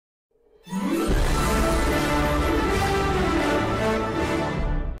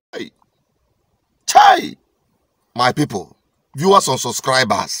Chai! My people, viewers and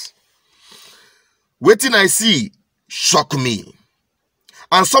subscribers, waiting I see shock me.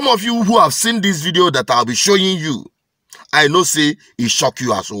 And some of you who have seen this video that I'll be showing you, I know say it shock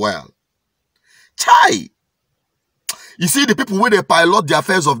you as well. Chai! You see the people where they pilot the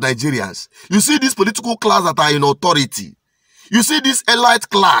affairs of Nigerians. You see this political class that are in authority. You see this elite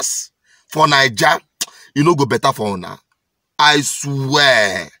class for Niger. You know go better for una. I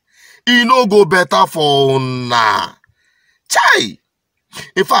swear. You know go better for una. Chai!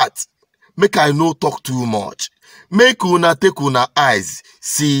 In fact, make I no talk too much. Make una take una eyes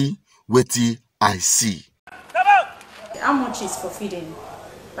see wetin I see. How much is for feeding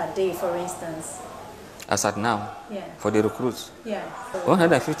per day, for instance? As at now? Yeah. For the recruits? Yeah.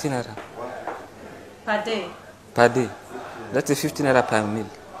 150 naira. Per day? Per day. That's a 50 naira per meal.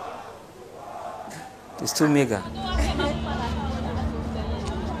 It's too meager.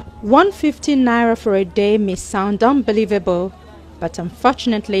 150 naira for a day may sound unbelievable, but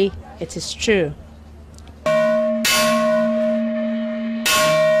unfortunately, it is true.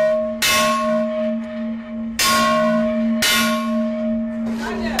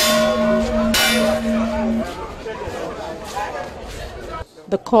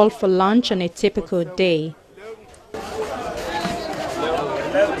 The call for lunch on a typical day.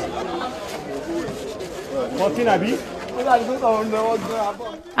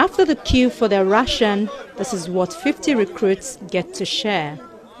 After the queue for their ration, this is what 50 recruits get to share.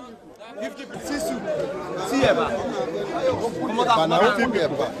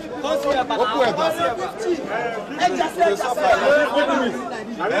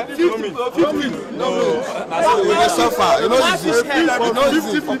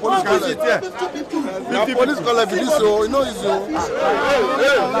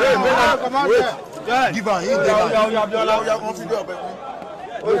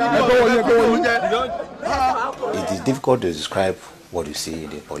 It is difficult to describe what you see in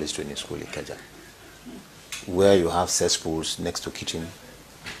the police training school in Ikeja, where you have cesspools next to kitchen.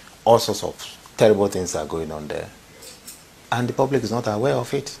 All sorts of terrible things are going on there, and the public is not aware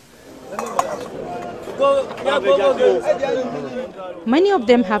of it. Many of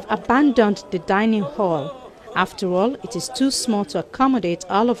them have abandoned the dining hall. After all, it is too small to accommodate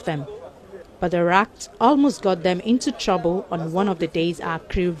all of them. But the rat almost got them into trouble on one of the days our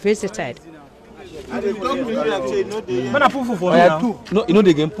crew visited. No, you know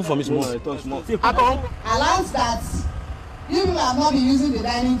they can put for me small. Announce that you will not be using the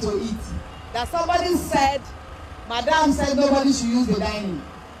dining to eat. That somebody said, Madam said nobody should use the dining.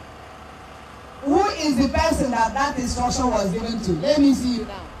 Who is the person that instruction was given to? Let me see you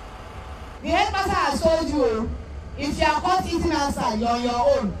now. The headmaster has told you, if you are caught eating outside, you're on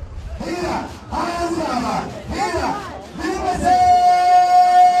your own.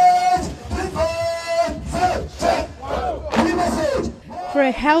 For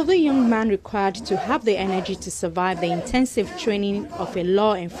a healthy young man required to have the energy to survive the intensive training of a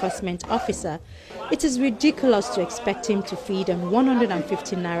law enforcement officer, it is ridiculous to expect him to feed on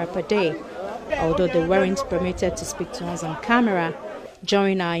 150 naira per day. Although they weren't permitted to speak to us on camera,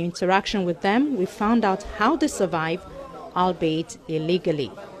 during our interaction with them, we found out how they survive, albeit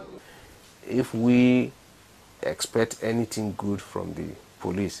illegally. If we expect anything good from the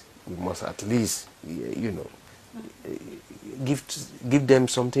police, we must at least, you know, give them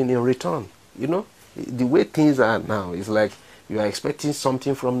something in return. You know, the way things are now, it's like you are expecting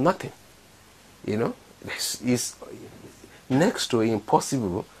something from nothing. You know, it's next to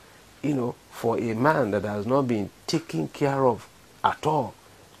impossible, you know, for a man that has not been taken care of at all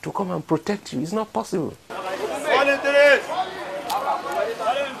to come and protect you. It's not possible.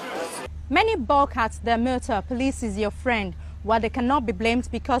 Many balk at their motto, police is your friend, while they cannot be blamed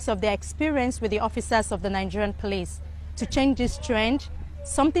because of their experience with the officers of the Nigerian police. To change this trend,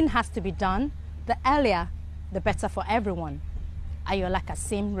 something has to be done. The earlier, the better for everyone. Ayola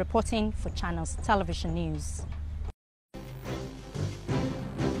Kasim reporting for Channels Television News.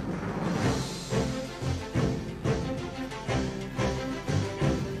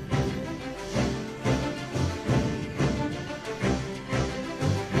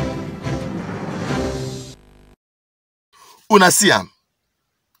 Una see am,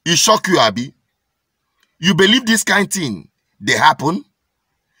 e shock you, abi? You believe this kind thing they happen?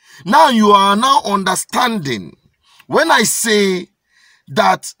 Now you are now understanding when I say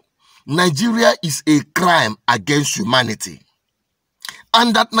that Nigeria is a crime against humanity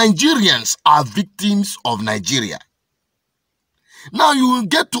and that Nigerians are victims of Nigeria. Now you will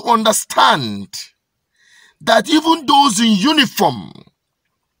get to understand that even those in uniform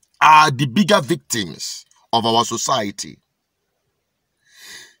are the bigger victims of our society.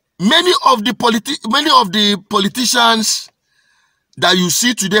 Many of the politicians that you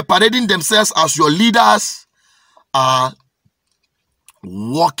see today parading themselves as your leaders are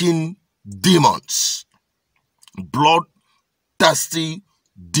walking demons, bloodthirsty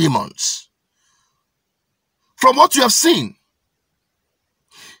demons. From what you have seen,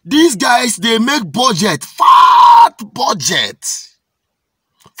 these guys, they make budget, fat budget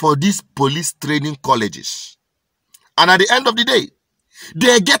for these police training colleges. And at the end of the day,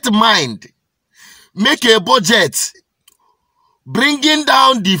 they get mind, make a budget, bringing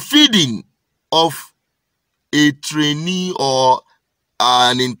down the feeding of a trainee or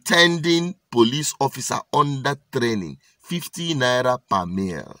an intending police officer under training, 50 naira per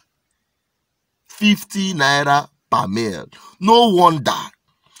meal. 50 naira per meal. No wonder.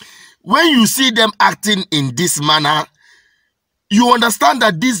 When you see them acting in this manner, you understand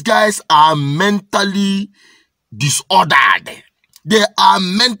that these guys are mentally disordered. They are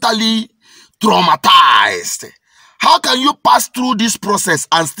mentally traumatized. How can you pass through this process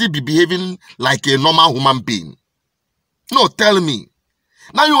and still be behaving like a normal human being? No, tell me.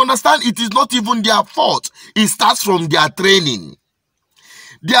 Now you understand it is not even their fault. It starts from their training.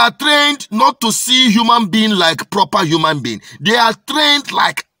 They are trained not to see human being like proper human being. They are trained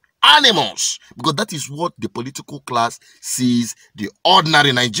like animals, because that is what the political class sees the ordinary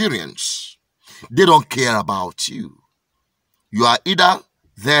Nigerians. They don't care about you. You are either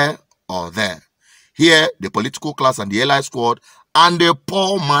there or there. Here, the political class and the ally squad and the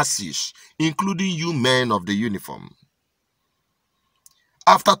poor masses, including you men of the uniform.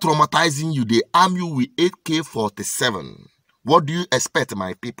 After traumatizing you, they arm you with AK-47. What do you expect,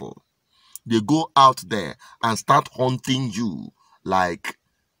 my people? They go out there and start hunting you like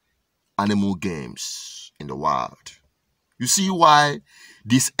animal games in the wild. You see why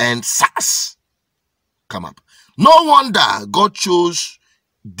this end SARS come up. No wonder God chose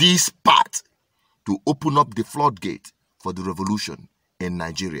this path to open up the floodgate for the revolution in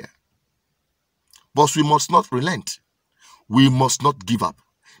Nigeria. But we must not relent. We must not give up.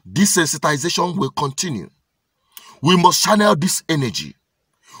 This sensitization will continue. We must channel this energy.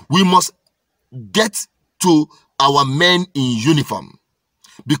 We must get to our men in uniform,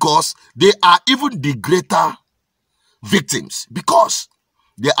 because they are even the greater victims, because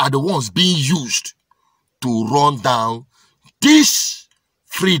they are the ones being used to run down this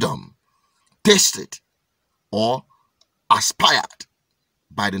freedom tasted or aspired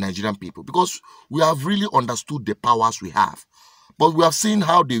by the Nigerian people, because we have really understood the powers we have. But we have seen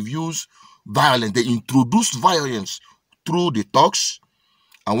how they've used violence. They introduced violence through the talks,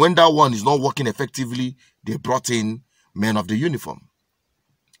 and when that one is not working effectively, they brought in men of the uniform.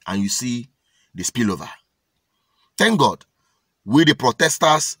 And you see the spillover. Thank God, we the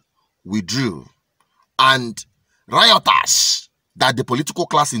protesters withdrew, and rioters that the political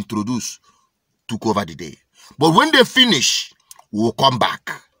class introduced took over the day. But when they finish, we will come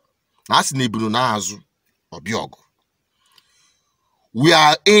back. We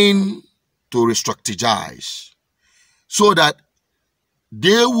are in to re-strategize so that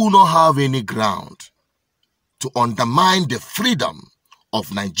they will not have any ground to undermine the freedom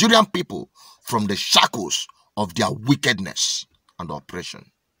of Nigerian people from the shackles of their wickedness and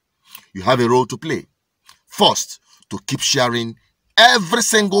oppression. You have a role to play. First, to keep sharing every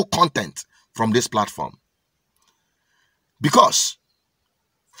single content from this platform, because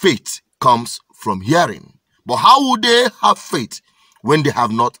faith comes from hearing. But how would they have faith when they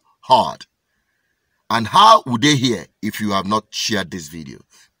have not heard? And how would they hear if you have not shared this video?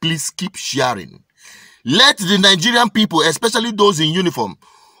 Please keep sharing. Let the Nigerian people, especially those in uniform,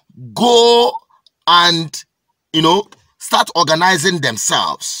 go and, start organizing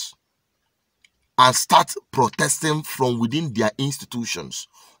themselves and start protesting from within their institutions.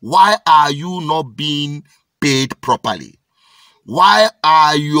 Why are you not being paid properly? Why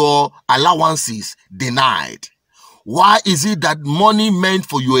are your allowances denied? Why is it that money meant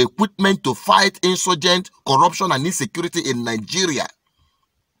for your equipment to fight insurgent, corruption, and insecurity in Nigeria,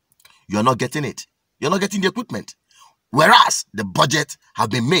 you're not getting it? You're not getting the equipment. Whereas the budget have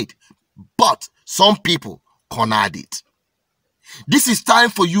been made, but some people cornered it. This is time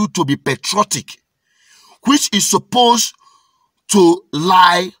for you to be patriotic, which is supposed to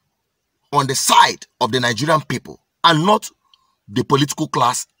lie on the side of the Nigerian people and not the political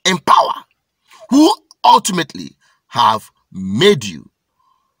class in power, who ultimately have made you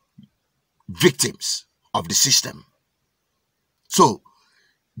victims of the system. So,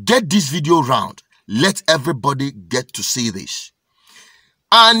 get this video round. Let everybody get to see this.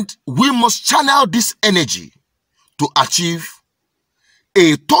 And we must channel this energy to achieve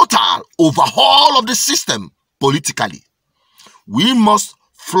a total overhaul of the system politically. We must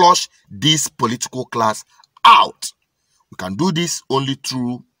flush this political class out. We can do this only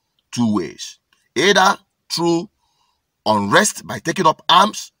through two ways. Either through unrest by taking up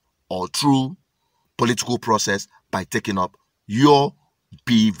arms, or through political process by taking up your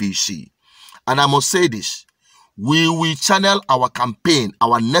PVC. And I must say this, we will channel our campaign,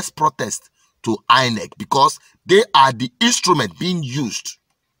 our next protest, to INEC, because they are the instrument being used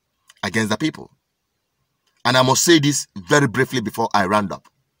against the people. And I must say this very briefly before I round up.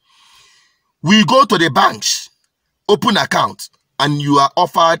 We go to the banks, open account, and you are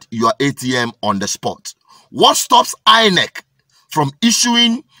offered your ATM on the spot. What stops INEC from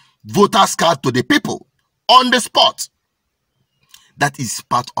issuing voters' card to the people on the spot? That is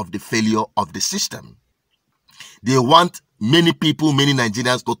part of the failure of the system. They want many people, many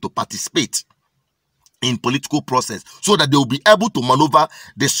Nigerians not to participate in political process so that they will be able to maneuver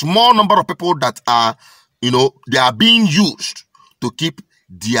the small number of people that are, they are being used to keep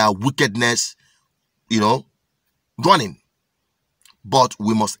their wickedness, running. But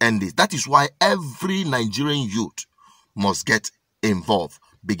we must end this. That is why every Nigerian youth must get involved,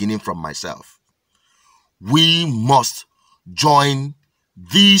 beginning from myself. We must join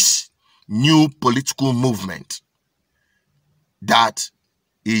this new political movement that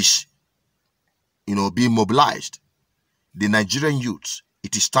is, being mobilized. The Nigerian youths,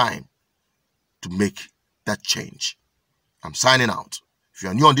 it is time to make that change. I'm signing out. If you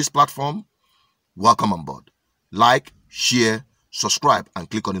are new on this platform, welcome on board. Like, share, subscribe, and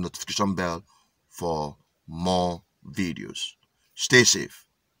click on the notification bell for more videos. Stay safe.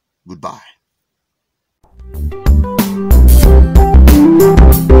 Goodbye.